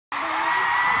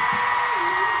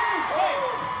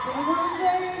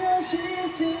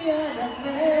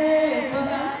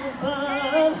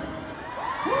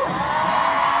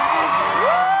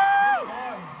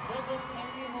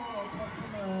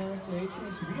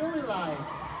really like?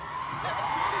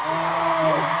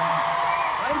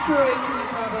 I'm sure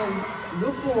ATEEZ have a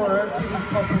look forward to this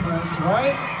performance,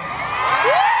 right?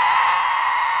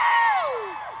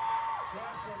 There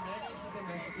are so many hidden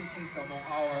masterpieces among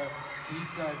our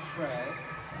B-side track.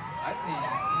 I think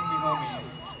Can Be Home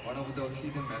is one of those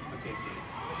hidden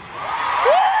masterpieces.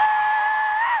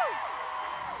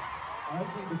 I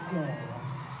think the song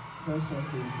Precious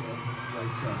is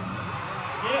like song.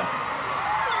 Yeah.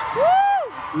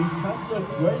 It has a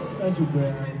great special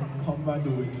brand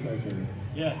combined with treasure.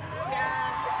 Yes.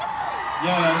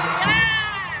 Yes.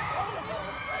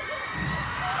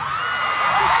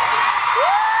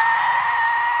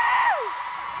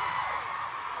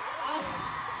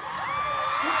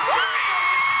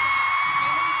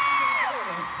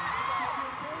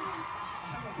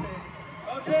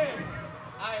 Okay.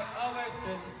 I always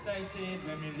get excited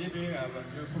when we deliver our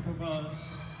new performance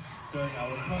during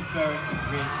our concert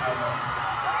with our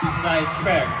B-side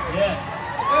tracks. Yes.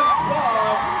 That's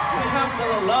why we have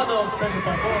done a lot of special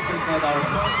performances at our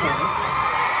concert.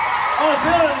 Are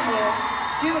there any more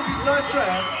hidden B-side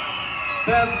tracks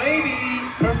that may be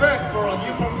perfect for a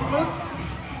new performance?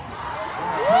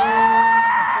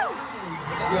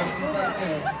 Yes, B-side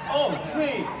tracks. Oh,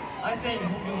 today I think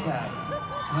Hongjoong's have.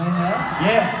 I have?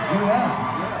 Yeah, you have.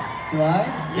 Do I?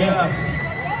 Yeah.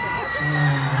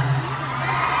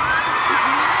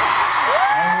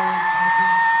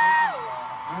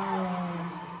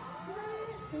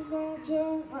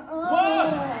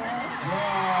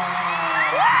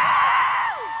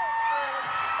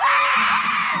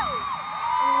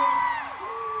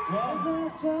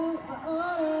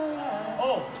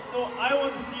 Oh, so I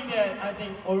want to see that. I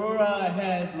think Aurora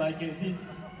has like this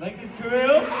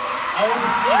grill. I want to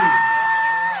see.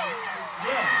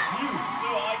 Yeah, you. So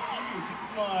I give you. This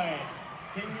is my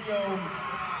생명.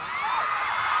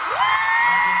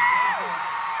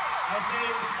 I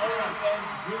think Aurora says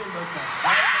really look good.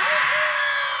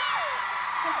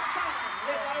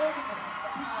 Yes, I want to see.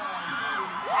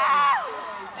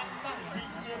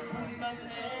 빛의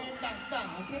품만에 땅땅,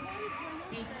 okay?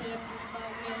 빛의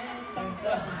품만에 땅땅.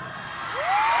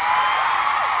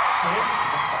 Okay?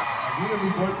 I'm really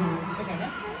looking forward to it. 끝이 아니야?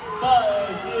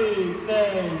 5, 6,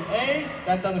 7, 8.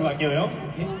 딴딴으로 갈게요, 형.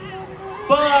 오케이.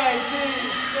 5,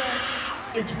 6, 7.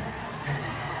 이렇게.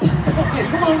 오케이,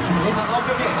 이거만 하면 돼.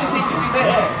 오케이. Just need to do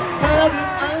this. 가득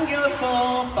안겨서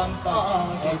빰빰.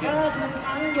 오케이, 가득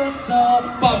안겼어.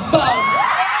 빰빰.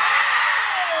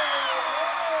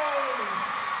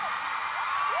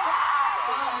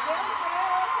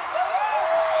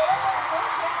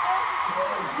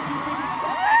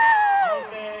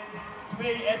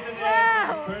 Today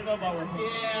SNS is burned up our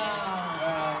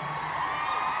head.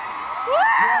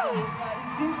 It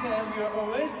seems that we are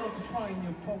always up to trying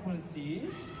new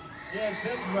performances. Yes,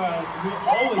 that's right. We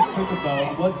always talk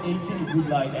about what ATEEZ would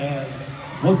like and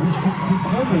what we should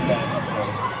prepare for them. So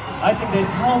I think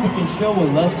that's how we can show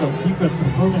lots of different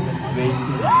performances to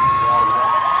ATEEZ.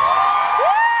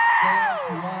 That's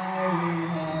why we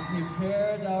have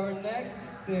prepared our next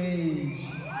stage.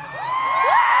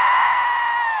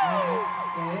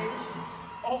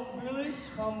 Oh, really?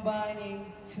 Combining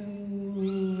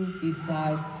two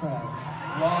B-side tracks.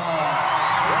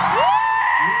 Wow.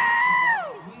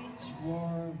 Which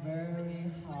were very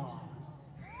hot.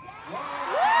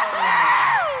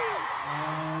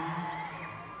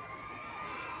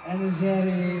 And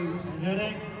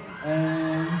energetic.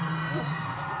 And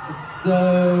it's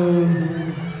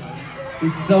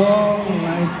so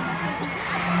like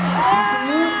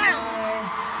include my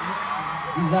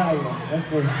desire. Let's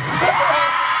go.